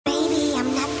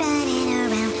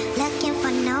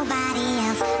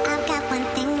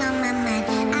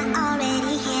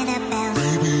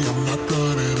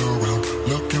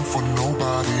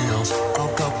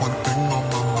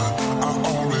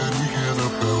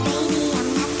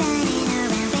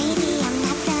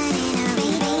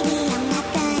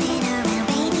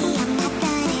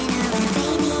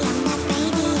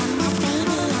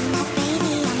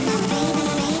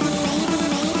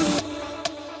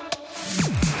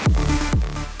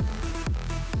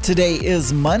Today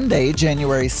is Monday,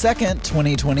 January 2nd,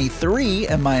 2023,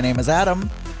 and my name is Adam.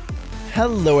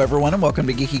 Hello, everyone, and welcome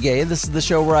to Geeky Gay. This is the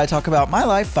show where I talk about my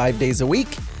life 5 days a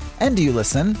week, and you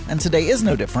listen, and today is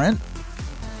no different.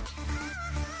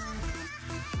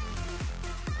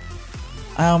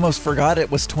 I almost forgot it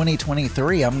was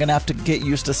 2023. I'm going to have to get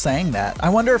used to saying that. I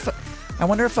wonder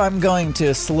if I'm going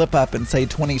to slip up and say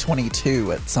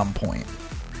 2022 at some point.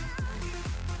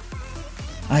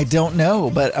 I don't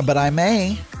know, but I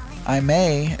may.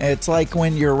 It's like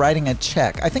when you're writing a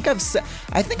check. I think I've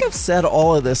said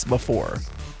all of this before.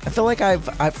 I feel like I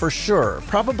for sure,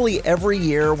 probably every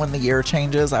year when the year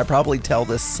changes, I probably tell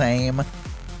this same.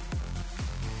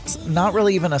 It's not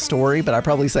really even a story, but I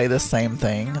probably say this same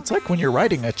thing. It's like when you're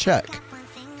writing a check,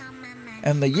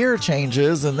 and the year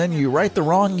changes, and then you write the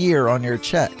wrong year on your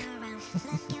check.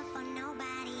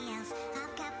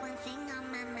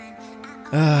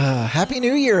 Happy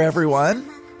New Year, everyone.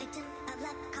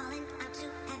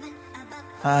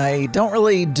 I don't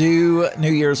really do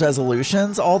New Year's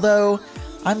resolutions, although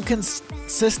I'm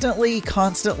constantly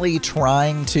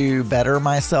trying to better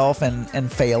myself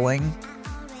and failing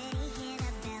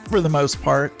for the most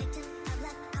part.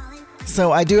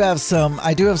 So I do have some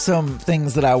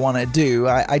things that I want to do.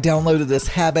 I downloaded this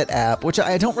Habit app, which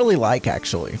I don't really like,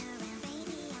 actually.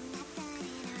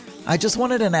 I just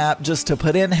wanted an app just to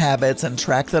put in habits and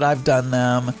track that I've done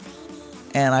them.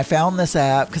 And I found this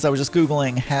app because I was just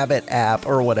Googling Habit app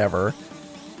or whatever.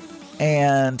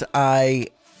 And I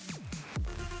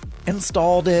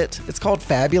installed it. It's called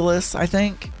Fabulous, I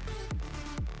think.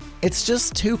 It's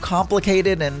just too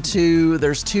complicated and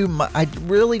I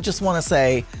really just want to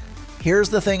say, here's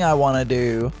the thing I want to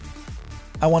do.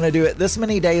 I want to do it this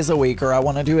many days a week, or I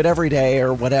want to do it every day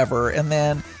or whatever. And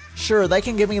then, sure, they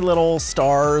can give me little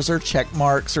stars or check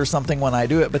marks or something when I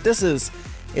do it. But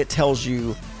it tells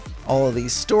you all of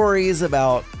these stories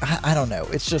about, I don't know.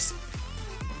 It's just,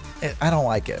 I don't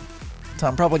like it. So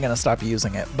I'm probably going to stop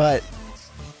using it. But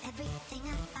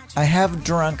I have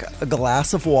drunk a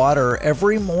glass of water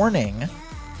every morning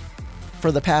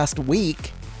for the past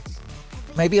week.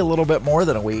 Maybe a little bit more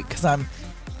than a week. Because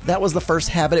that was the first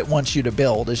habit it wants you to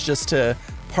build, is just to,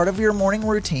 part of your morning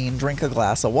routine, drink a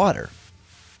glass of water.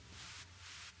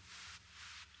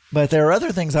 But there are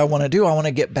other things I want to do. I want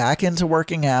to get back into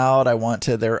working out.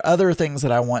 There are other things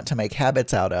that I want to make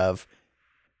habits out of.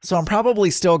 So I'm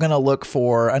probably still going to look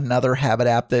for another habit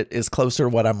app that is closer to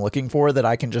what I'm looking for, that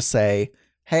I can just say,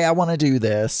 hey, I want to do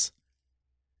this.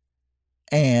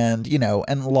 And,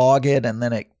 and log it. And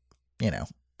then it,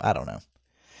 I don't know.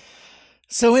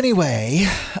 So anyway,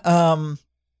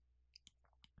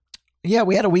 we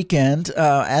had a weekend.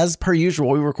 As per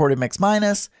usual, we recorded Mix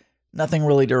Minus. Nothing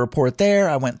really to report there.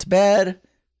 I went to bed,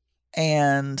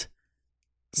 and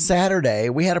Saturday,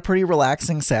 we had a pretty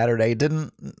relaxing Saturday.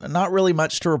 Not really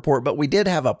much to report, but we did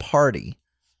have a party.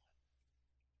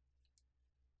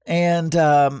 And, we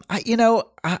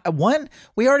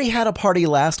already had a party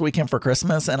last weekend for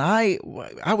Christmas, and I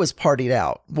was partied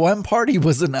out. One party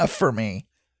was enough for me.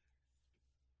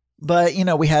 But,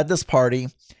 we had this party.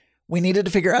 We needed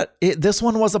to figure out, this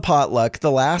one was a potluck. The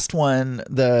last one,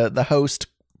 the host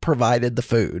provided the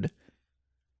food,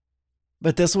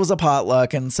 but this was a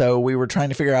potluck, and so we were trying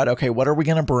to figure out, okay, what are we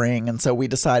going to bring? And so we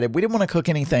decided we didn't want to cook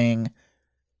anything,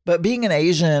 but being an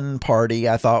Asian party,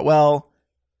 I thought, well,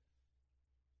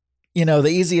 the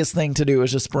easiest thing to do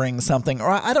is just bring something, or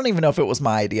I don't even know if it was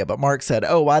my idea, but Mark said,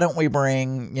 oh, why don't we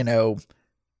bring,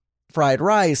 fried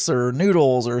rice or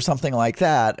noodles or something like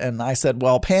that? And I said,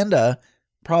 well, Panda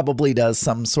probably does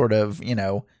some sort of,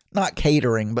 not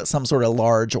catering, but some sort of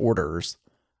large orders.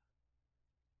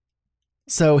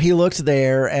 So he looked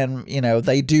there, and,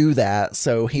 they do that.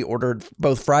 So he ordered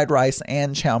both fried rice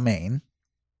and chow mein.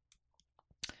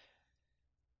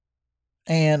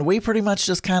 And we pretty much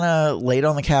just kind of laid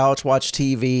on the couch, watched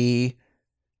TV,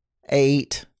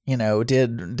 ate,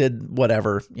 did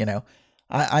whatever,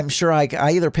 I'm sure I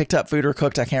either picked up food or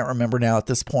cooked. I can't remember now at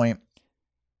this point.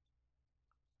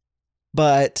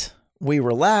 But we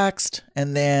relaxed,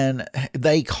 and then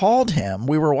they called him.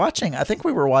 I think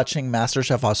we were watching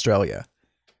MasterChef Australia,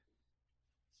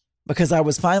 because I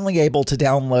was finally able to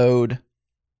download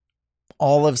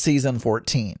all of season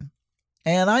 14.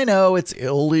 And I know it's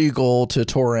illegal to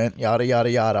torrent, yada, yada,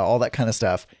 yada, all that kind of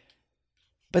stuff.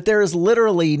 But there is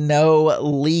literally no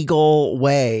legal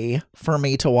way for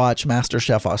me to watch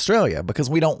MasterChef Australia, because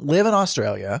we don't live in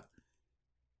Australia.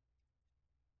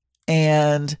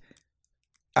 And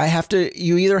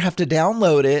you either have to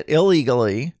download it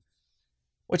illegally,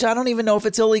 which I don't even know if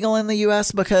it's illegal in the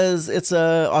US because it's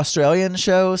a Australian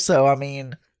show. So, I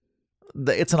mean,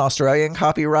 it's an Australian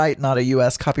copyright, not a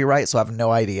US copyright, so I have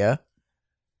no idea.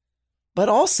 But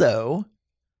also,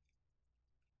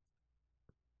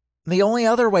 the only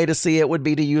other way to see it would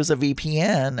be to use a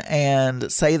VPN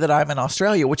and say that I'm in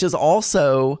Australia, which is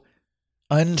also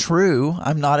untrue.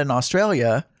 I'm not in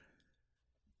Australia.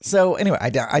 So anyway, I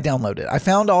downloaded it. I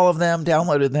found all of them,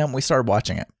 downloaded them. We started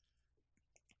watching it.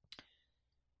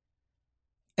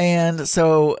 And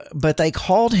so, but they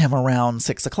called him around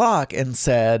 6 o'clock and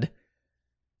said,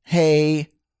 hey,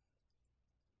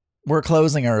 we're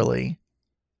closing early.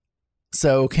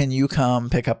 So can you come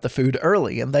pick up the food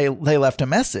early? And they left a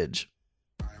message.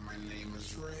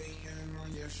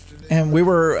 And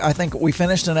I think we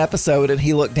finished an episode and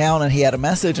he looked down and he had a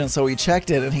message. And so he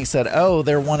checked it and he said, oh,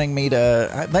 they're wanting me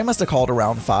to, they must have called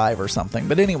around 5 or something.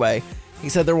 But anyway, he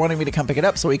said they're wanting me to come pick it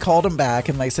up. So he called him back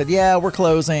and they said, yeah, we're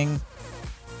closing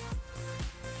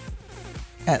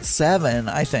at 7,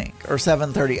 I think, or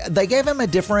 7:30. They gave him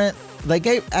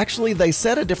they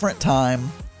said a different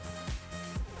time.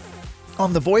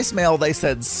 On the voicemail, they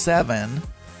said 7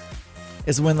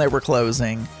 is when they were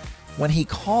closing. When he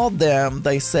called them,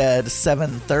 they said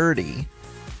 7:30.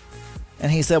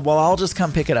 And he said, well, I'll just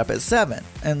come pick it up at 7.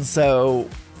 And so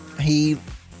he,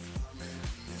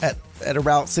 at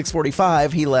about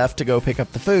 6:45, he left to go pick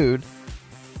up the food.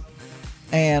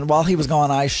 And while he was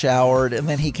gone, I showered, and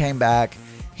then he came back.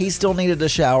 He still needed to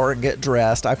shower and get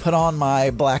dressed. I put on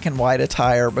my black and white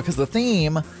attire because the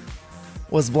theme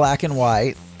was black and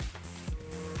white.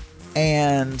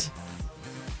 And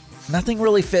nothing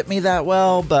really fit me that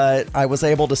well, but I was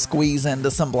able to squeeze into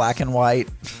some black and white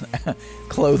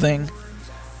clothing.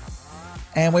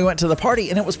 And we went to the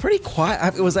party, and it was pretty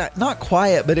quiet. It was not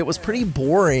quiet, but it was pretty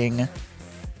boring.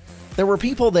 There were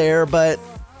people there, but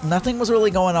nothing was really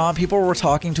going on. People were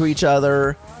talking to each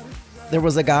other. There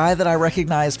was a guy that I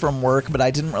recognized from work, but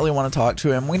I didn't really want to talk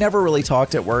to him. We never really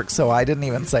talked at work, so I didn't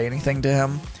even say anything to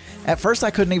him. At first,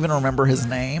 I couldn't even remember his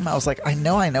name. I was like, I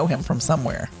know him from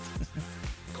somewhere.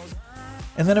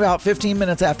 And then about 15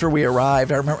 minutes after we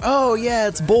arrived, I remember, oh yeah,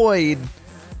 it's Boyd.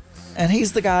 And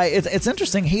he's the guy, it's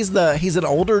interesting, he's an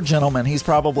older gentleman. He's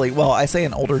probably, well, I say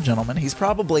an older gentleman. He's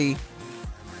probably,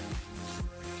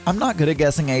 I'm not good at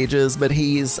guessing ages, but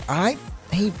I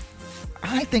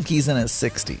think he's in his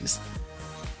 60s.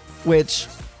 Which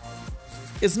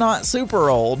is not super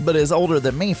old, but is older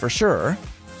than me for sure.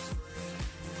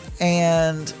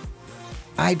 And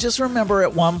I just remember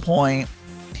at one point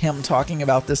him talking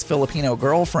about this Filipino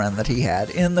girlfriend that he had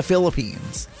in the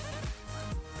Philippines.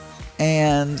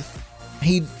 And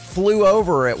he flew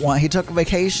over he took a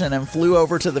vacation and flew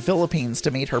over to the Philippines to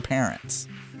meet her parents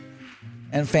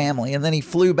and family. And then he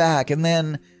flew back, and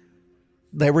then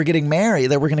they were getting married.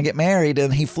 They were going to get married,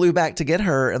 and he flew back to get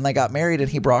her, and they got married, and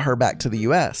he brought her back to the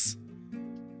U.S.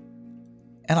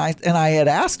 And I had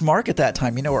asked Mark at that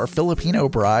time, are Filipino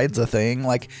brides a thing?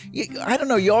 Like, I don't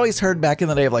know. You always heard back in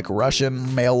the day of like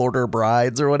Russian mail order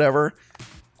brides or whatever.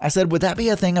 I said, would that be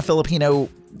a thing a Filipino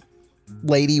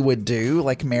lady would do?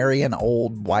 Like marry an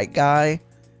old white guy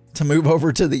to move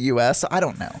over to the U.S.? I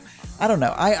don't know.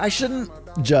 I shouldn't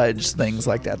judge things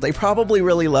like that. They probably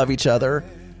really love each other.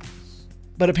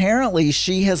 But apparently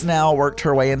she has now worked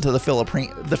her way into the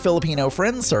Filipino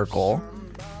friend circle.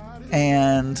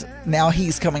 And now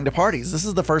he's coming to parties. This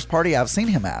is the first party I've seen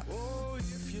him at.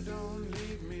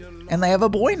 And they have a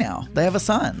boy now. They have a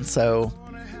son. So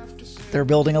they're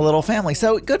building a little family.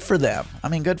 So good for them. I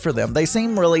mean, good for them. They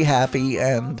seem really happy,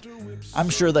 and I'm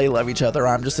sure they love each other.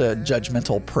 I'm just a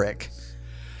judgmental prick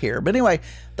here. But anyway,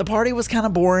 the party was kind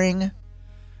of boring.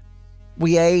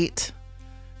 We ate.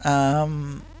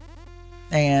 And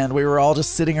we were all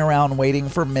just sitting around waiting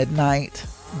for midnight.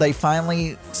 They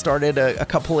finally started a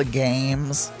couple of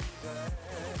games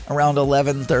around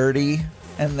 11:30,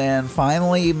 and then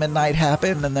finally midnight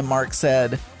happened, and then Mark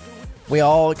said, we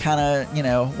all kind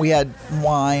of, we had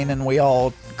wine, and we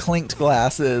all clinked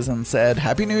glasses and said,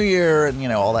 Happy New Year, and,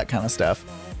 all that kind of stuff.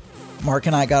 Mark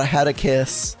and I had a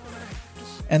kiss,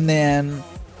 and then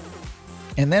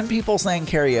people sang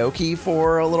karaoke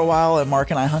for a little while, and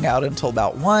Mark and I hung out until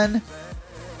about 1.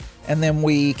 And then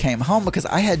we came home because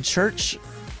I had church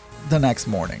the next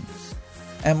morning.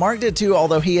 And Mark did too,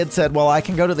 although he had said, well, I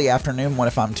can go to the afternoon one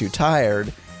if I'm too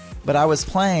tired. But I was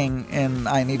playing and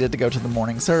I needed to go to the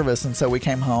morning service. And so we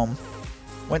came home,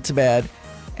 went to bed.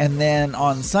 And then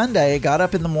on Sunday, got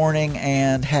up in the morning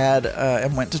and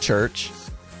and went to church.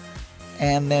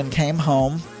 And then came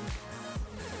home.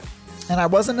 And I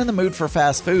wasn't in the mood for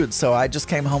fast food, so I just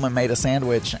came home and made a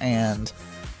sandwich, and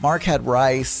Mark had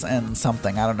rice and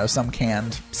something. I don't know, some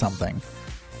canned something.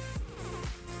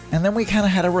 And then we kind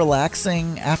of had a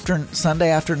relaxing Sunday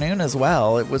afternoon as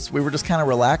well. We were just kind of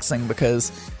relaxing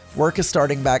because work is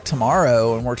starting back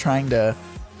tomorrow and we're trying to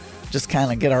just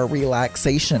kind of get our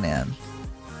relaxation in.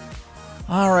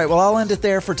 All right, well, I'll end it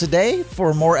there for today.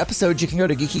 For more episodes, you can go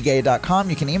to geekygay.com.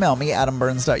 You can email me,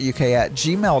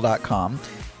 adamburns.uk@gmail.com.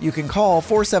 You can call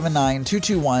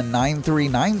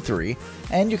 479-221-9393.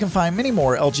 And you can find many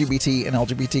more LGBT and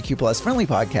LGBTQ plus friendly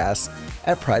podcasts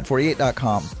at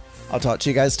pride48.com. I'll talk to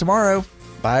you guys tomorrow.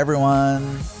 Bye,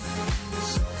 everyone.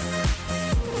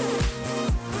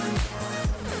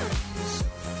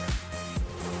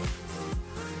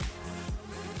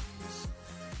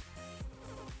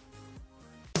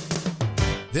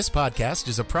 This podcast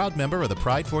is a proud member of the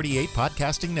Pride 48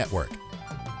 Podcasting Network.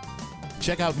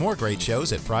 Check out more great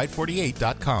shows at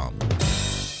pride48.com.